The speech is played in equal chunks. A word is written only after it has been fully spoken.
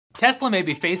Tesla may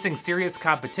be facing serious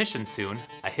competition soon,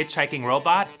 a hitchhiking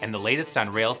robot, and the latest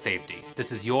on rail safety.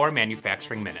 This is your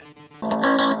Manufacturing Minute.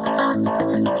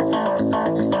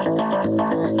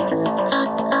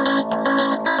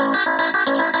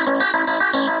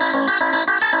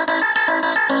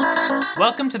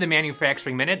 Welcome to the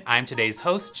Manufacturing Minute. I'm today's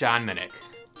host, John Minnick.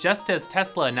 Just as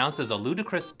Tesla announces a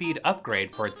Ludicrous Speed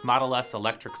upgrade for its Model S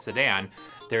electric sedan,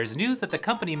 there's news that the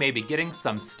company may be getting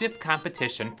some stiff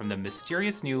competition from the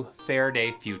mysterious new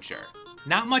Faraday Future.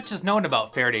 Not much is known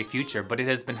about Faraday Future, but it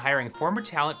has been hiring former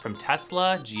talent from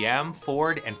Tesla, GM,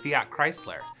 Ford, and Fiat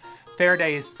Chrysler.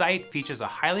 Faraday's site features a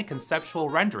highly conceptual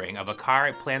rendering of a car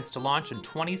it plans to launch in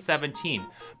 2017,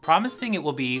 promising it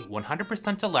will be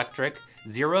 100% electric,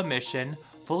 zero-emission,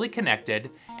 fully connected,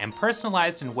 and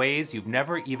personalized in ways you've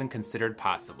never even considered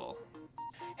possible.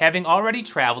 Having already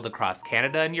traveled across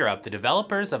Canada and Europe, the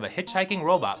developers of a hitchhiking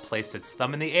robot placed its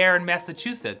thumb in the air in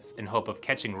Massachusetts in hope of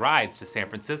catching rides to San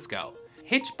Francisco.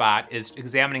 hitchBot is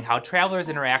examining how travelers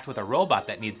interact with a robot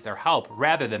that needs their help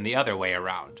rather than the other way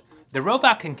around. The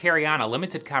robot can carry on a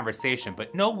limited conversation,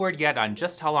 but no word yet on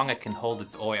just how long it can hold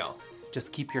its oil.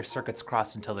 Just keep your circuits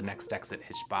crossed until the next exit,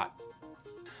 hitchBot.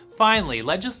 Finally,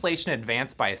 legislation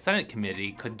advanced by a Senate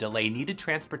committee could delay needed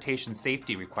transportation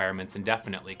safety requirements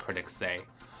indefinitely, critics say.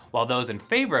 While those in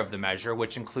favor of the measure,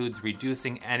 which includes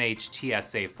reducing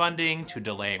NHTSA funding to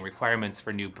delaying requirements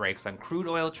for new brakes on crude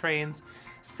oil trains,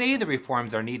 say the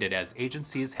reforms are needed as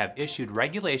agencies have issued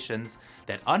regulations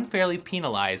that unfairly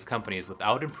penalize companies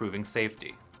without improving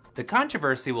safety. The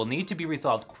controversy will need to be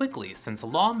resolved quickly since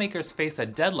lawmakers face a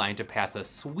deadline to pass a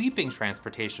sweeping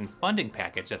transportation funding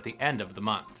package at the end of the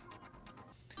month.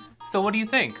 So what do you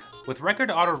think? With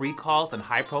record auto recalls and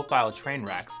high-profile train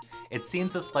wrecks, it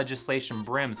seems this legislation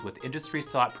brims with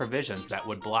industry-sought provisions that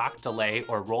would block, delay,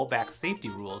 or roll back safety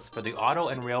rules for the auto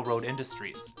and railroad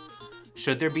industries.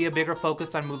 Should there be a bigger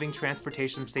focus on moving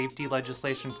transportation safety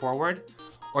legislation forward?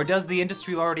 Or does the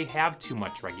industry already have too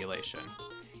much regulation?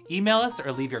 Email us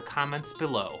or leave your comments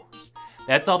below.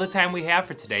 That's all the time we have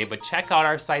for today, but check out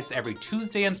our sites every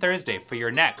Tuesday and Thursday for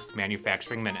your next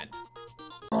Manufacturing Minute.